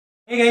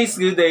Hey guys,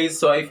 good day.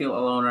 So I feel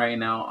alone right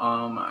now.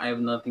 I have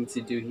nothing to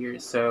do here,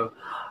 so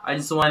I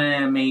just want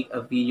to make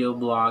a video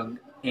blog,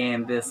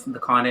 and the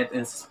content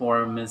is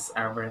for Miss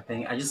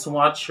Everything. I just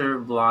watched her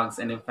vlogs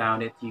and I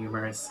found it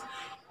humorous.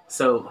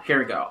 So here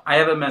we go. I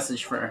have a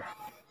message for her.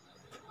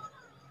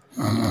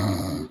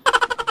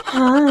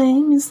 Hi,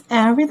 Miss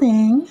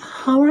Everything.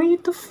 How are you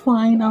to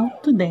find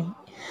out today?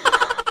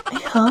 I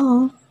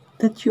hope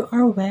that you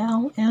are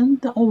well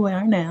and the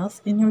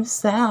awareness in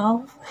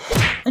yourself.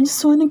 I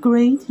just want to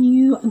greet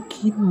you a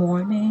good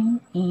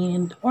morning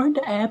and or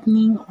the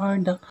evening or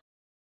the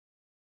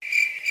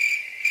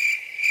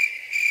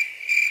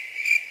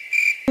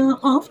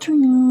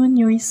afternoon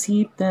you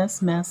received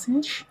this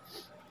message.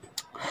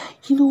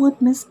 You know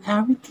what, Miss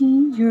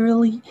Everything, you're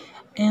really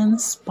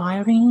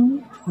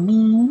inspiring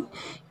me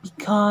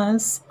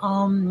because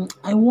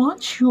I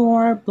watch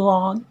your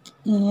blog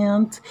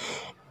and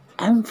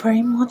I'm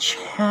very much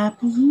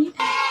happy.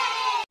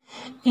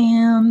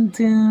 And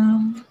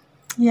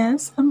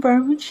yes, I'm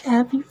very much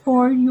happy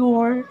for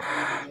your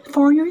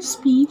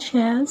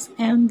speeches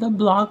and the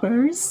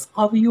bloggers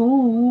of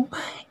you.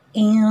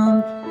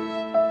 And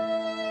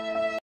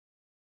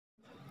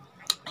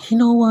you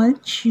know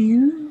what?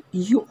 You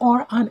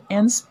are an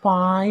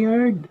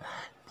inspired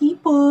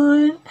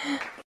people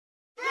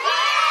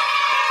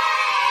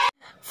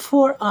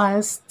for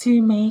us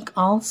to make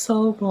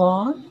also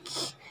blog.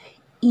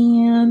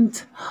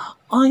 And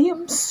I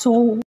am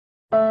so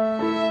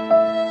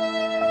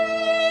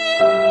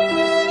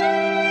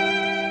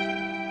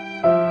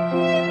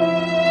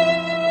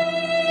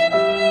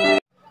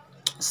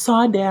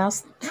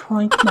sawdust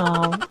right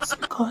now. It's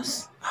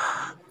because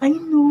I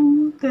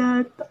know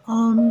that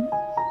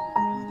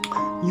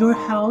your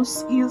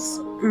house is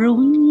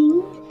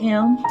ruining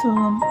and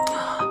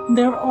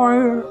there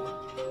are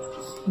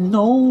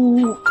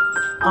no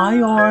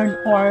iron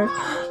or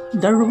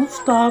the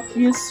rooftop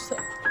is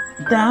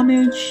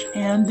damaged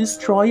and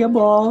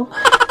destroyable.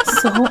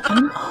 So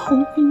I'm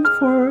hoping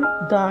for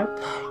that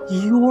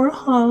your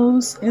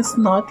house is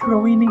not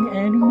ruining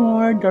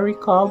anymore. The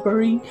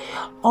recovery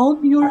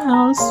of your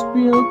house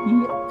will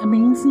be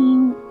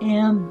amazing,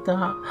 and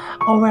the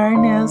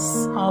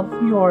awareness of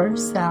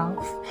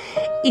yourself.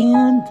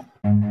 And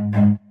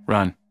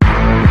Run.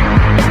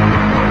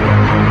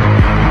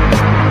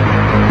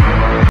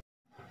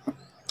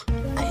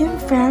 I am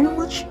very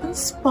much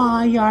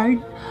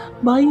inspired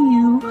by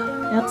you.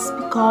 It's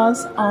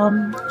because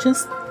I'm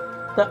just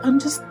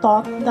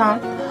thought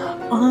that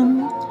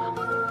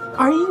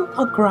are you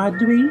a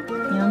graduate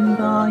in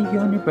the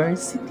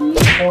university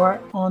or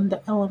on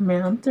the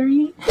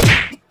elementary?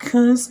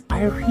 Because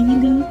I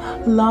really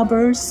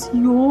loves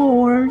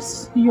your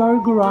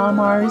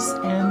grammars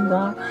and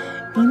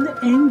in the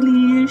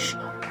English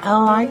I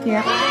like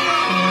it.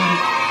 And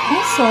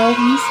also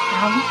Miss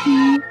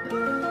Abby,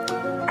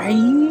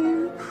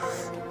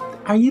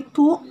 are you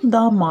took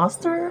the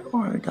master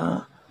or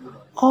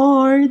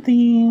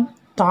the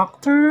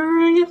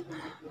doctoral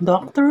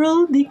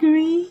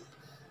degree?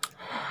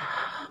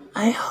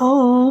 I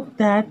hope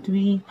that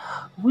we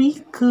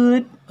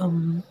could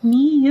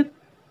meet.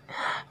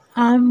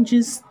 I'm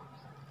just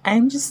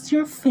I'm just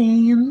your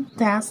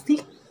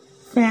fantastic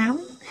fan,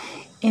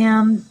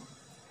 and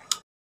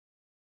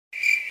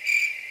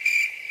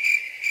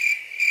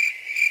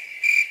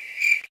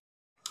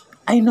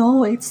I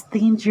know it's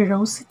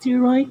dangerosity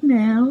right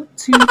now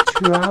to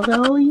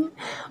traveling,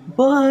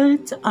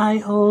 but I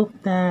hope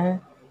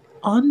that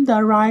on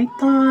the right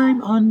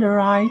time, on the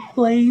right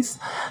place,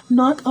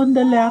 not on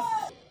the left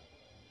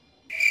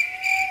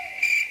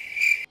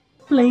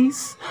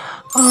place,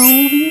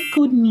 we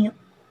could meet.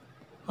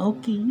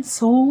 Okay,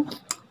 so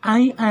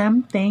I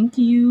am thank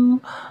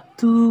you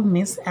to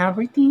Miss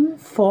Everything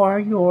for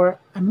your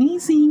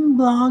amazing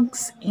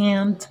blogs,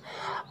 and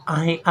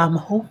I am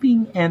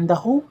hoping, and the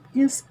hope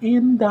is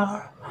in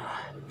the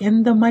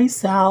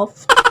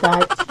myself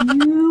that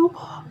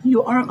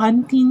you are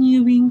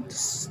continuing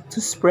to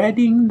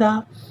spreading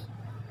the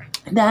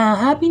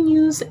happy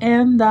news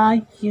and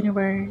the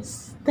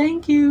universe.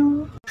 Thank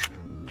you.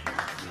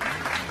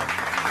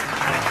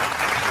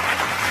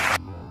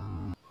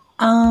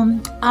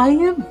 Um, I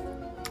have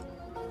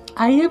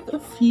I have a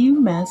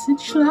few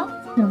messages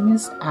left from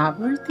Miss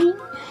Everything,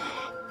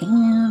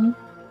 and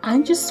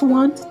I just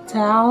want to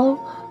tell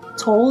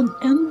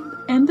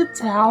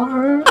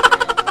her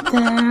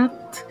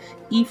that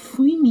if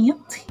we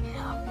meet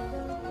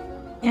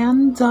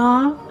and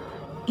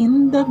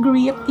in the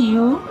greet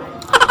you,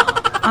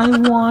 I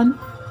want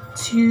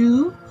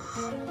to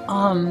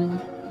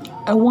um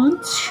I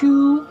want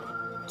to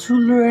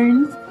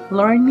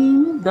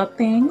learning the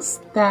things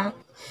that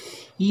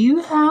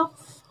you have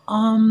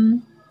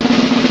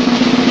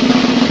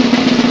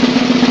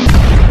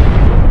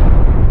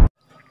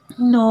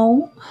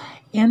know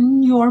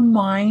in your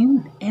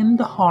mind, in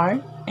the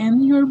heart,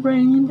 and your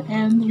brain,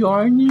 and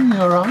your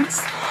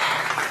neurons,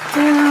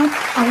 that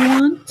I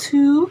want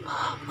to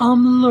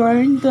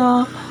learn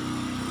the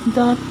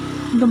the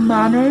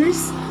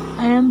manners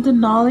and the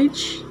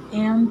knowledge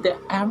and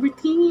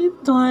everything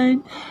you've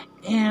done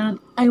and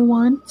I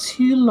want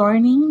to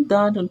learning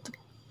the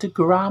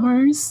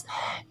grammars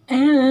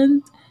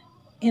and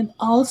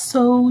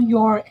also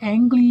your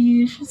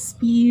English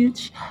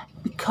speech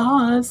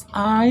because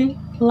I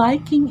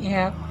liking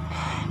it.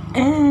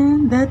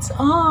 And that's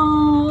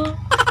all.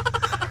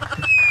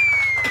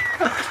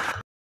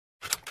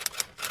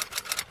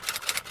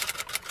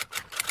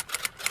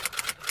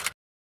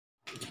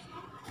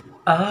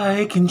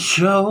 I can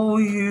show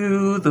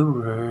you the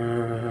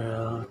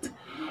world,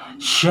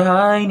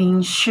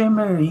 shining,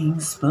 shimmering,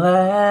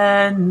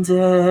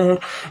 splendid.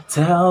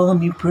 Tell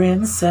me,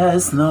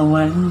 princess, now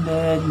when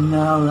did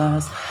now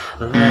last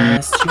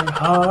your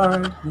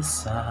heart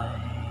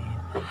decide?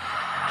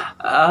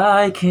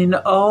 I can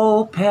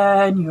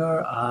open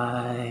your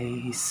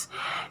eyes,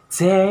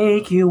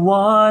 take you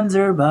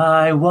wonder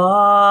by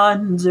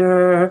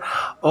wonder,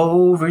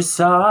 over,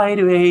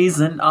 sideways,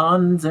 and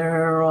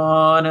under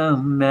on a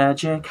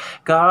magic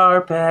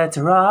carpet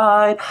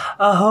ride,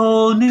 a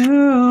whole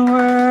new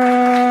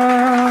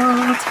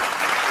world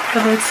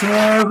that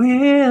there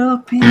will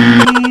be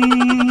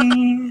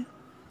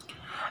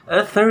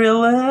a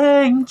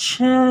thrilling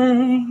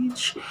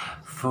change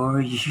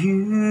for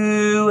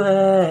you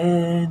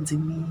and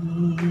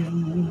me.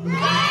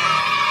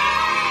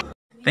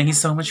 Thank you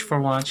so much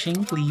for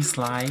watching. Please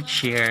like,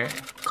 share,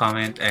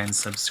 comment, and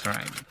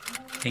subscribe.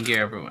 Thank you,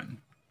 everyone.